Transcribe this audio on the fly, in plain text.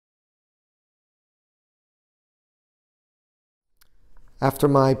After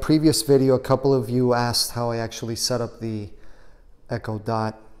my previous video, a couple of you asked how I actually set up the Echo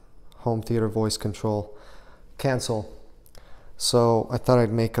Dot home theater voice control. Cancel. So I thought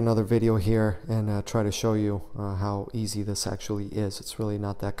I'd make another video here and try to show you how easy this actually is. It's really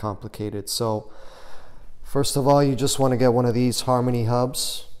not that complicated. So first of all, you just want to get one of these Harmony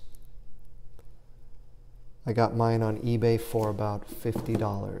hubs. I got mine on eBay for about $50.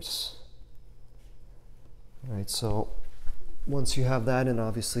 All right, so once you have that, and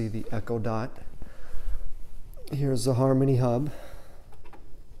obviously the Echo Dot, here's the Harmony hub.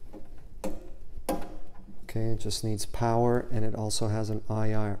 Okay, it just needs power, and it also has an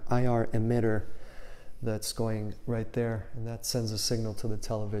IR emitter that's going right there, and that sends a signal to the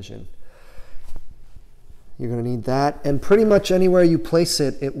television. You're going to need that, and pretty much anywhere you place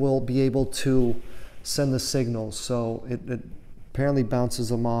it, it will be able to send the signal. So it apparently bounces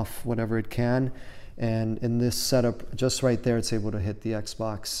them off whatever it can. And in this setup, just right there, it's able to hit the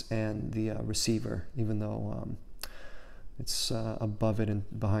Xbox and the receiver, even though it's above it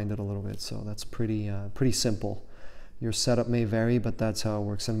and behind it a little bit. So that's pretty simple. Your setup may vary, but that's how it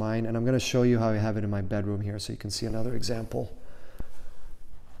works in mine. And I'm going to show you how I have it in my bedroom here so you can see another example.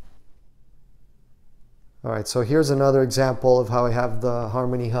 All right, so here's another example of how I have the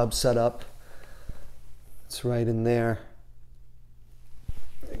Harmony hub set up. It's right in there.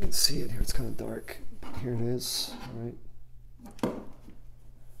 You can see it here. It's kind of dark. Here it is. All right.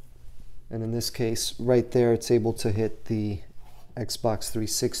 And in this case, right there, it's able to hit the Xbox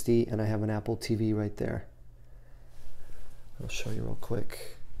 360, and I have an Apple TV right there. I'll show you real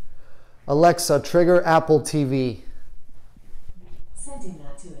quick. Alexa, trigger Apple TV. Setting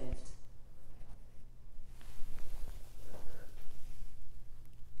that to IFT.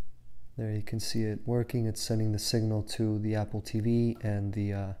 There you can see it working. It's sending the signal to the Apple TV and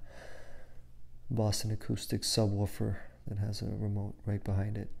the Boston Acoustics subwoofer that has a remote right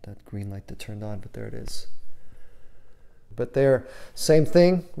behind it. That green light that turned on, but there it is. But there, same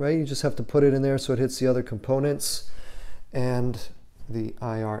thing, right? You just have to put it in there so it hits the other components, and the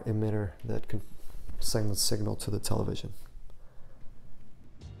IR emitter that can send the signal to the television.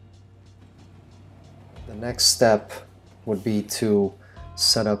 The next step would be to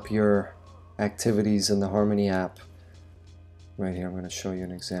set up your activities in the Harmony app. Right here, I'm going to show you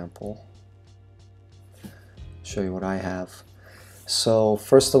an example. Show you what I have. So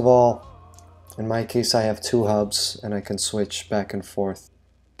first of all, in my case, I have two hubs and I can switch back and forth.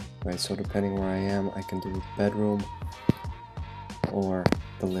 Right, so depending where I am, I can do the bedroom or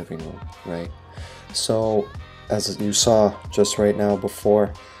the living room, right? So as you saw just right now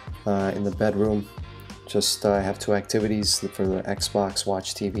before, in the bedroom, I have two activities for the Xbox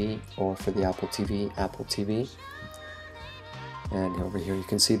Watch TV or for the Apple TV, Apple TV. And over here you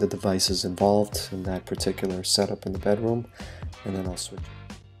can see the devices involved in that particular setup in the bedroom. And then I'll switch.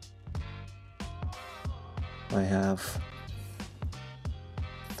 I have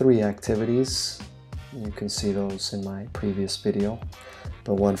 3 activities. You can see those in my previous video.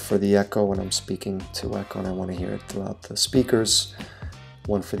 The one for the Echo when I'm speaking to Echo and I want to hear it throughout the speakers.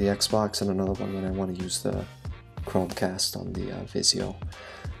 One for the Xbox, and another one when I want to use the Chromecast on the Vizio.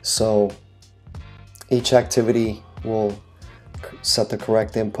 So each activity will set the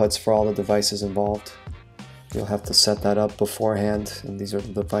correct inputs for all the devices involved. You'll have to set that up beforehand, and these are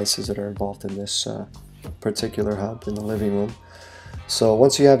the devices that are involved in this particular hub in the living room. So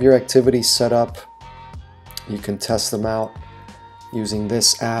once you have your activities set up, you can test them out using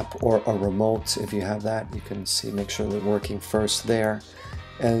this app or a remote. If you have that, you can make sure they're working first there.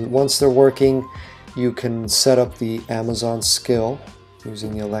 And once they're working, you can set up the Amazon skill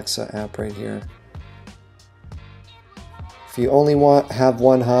using the Alexa app right here. If you only have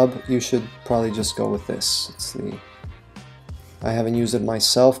one hub, you should probably just go with this. I haven't used it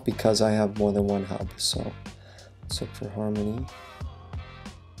myself because I have more than one hub. So let's look for Harmony.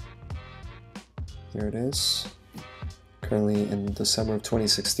 Here it is. Currently in December of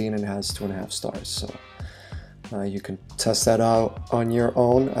 2016, and it has 2.5 stars. So you can test that out on your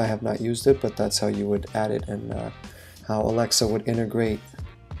own. I have not used it, but that's how you would add it and how Alexa would integrate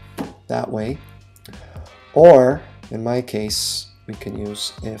that way. Or, in my case, we can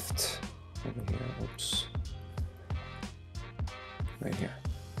use IFT over here. Oops. Right here.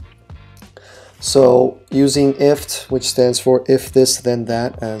 So, using IFT, which stands for if this then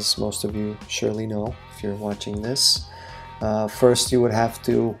that, as most of you surely know if you're watching this. First, you would have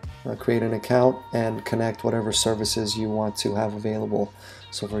to create an account and connect whatever services you want to have available.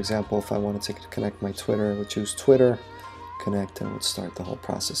 So for example, if I wanted to connect my Twitter, I would choose Twitter, connect, and would start the whole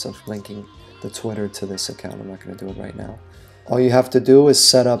process of linking the Twitter to this account. I'm not going to do it right now. All you have to do is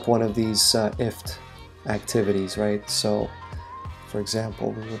set up one of these IFT activities, right? So For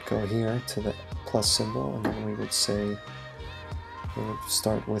example, we would go here to the plus symbol, and then we would say, we would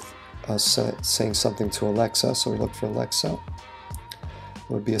start with us saying something to Alexa. So we look for Alexa. It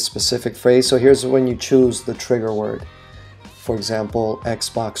would be a specific phrase. So here's when you choose the trigger word. For example,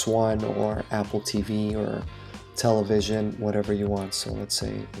 Xbox One or Apple TV or television, whatever you want. So let's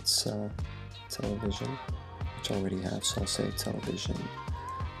say it's television, which I already have. So I'll say television,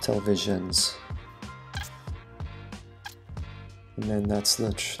 televisions. And then that's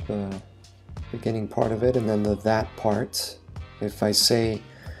the beginning part of it, and then the that part. If I say,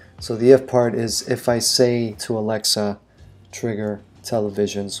 so the if part is if I say to Alexa, trigger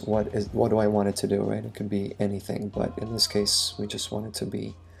televisions, what do I want it to do, right? It could be anything, but in this case we just want it to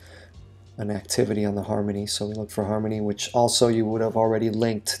be an activity on the Harmony. So we look for Harmony, which also you would have already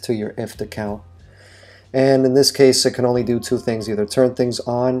linked to your IFT account. And in this case it can only do two things, either turn things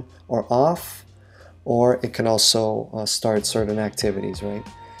on or off, or it can also start certain activities, right?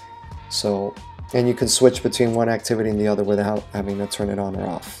 So, and you can switch between one activity and the other without having to turn it on or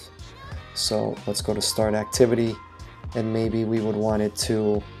off. So let's go to start activity, and maybe we would want it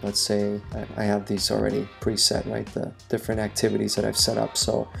to, let's say, I have these already preset, right? The different activities that I've set up.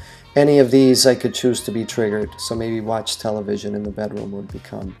 So any of these I could choose to be triggered. So maybe watch television in the bedroom would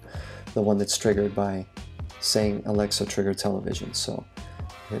become the one that's triggered by saying Alexa trigger television. So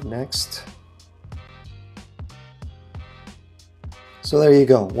hit next. So there you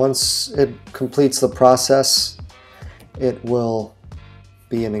go. Once it completes the process, it will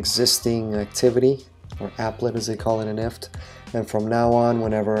be an existing activity, or applet as they call it in IFT. And from now on,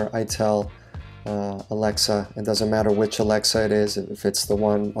 whenever I tell Alexa, it doesn't matter which Alexa it is, if it's the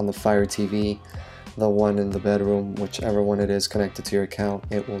one on the Fire TV, the one in the bedroom, whichever one it is connected to your account,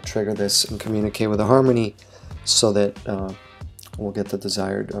 it will trigger this and communicate with the Harmony so that we'll get the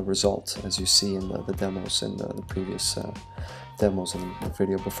desired result, as you see in the demos and the previous demos in the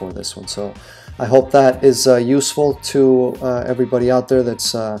video before this one. So I hope that is useful to everybody out there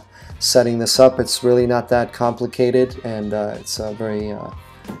that's setting this up. It's really not that complicated, and it's a very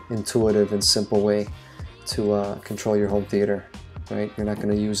intuitive and simple way to control your home theater, right? You're not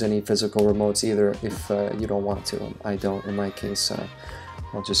going to use any physical remotes either if you don't want to. I don't. In my case,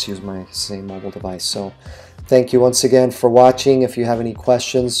 I'll just use my same mobile device. So thank you once again for watching. If you have any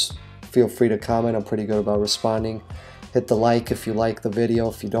questions, feel free to comment. I'm pretty good about responding. Hit the like if you like the video.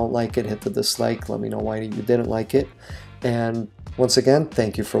 If you don't like it, hit the dislike. Let me know why you didn't like it. And once again,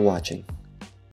 thank you for watching.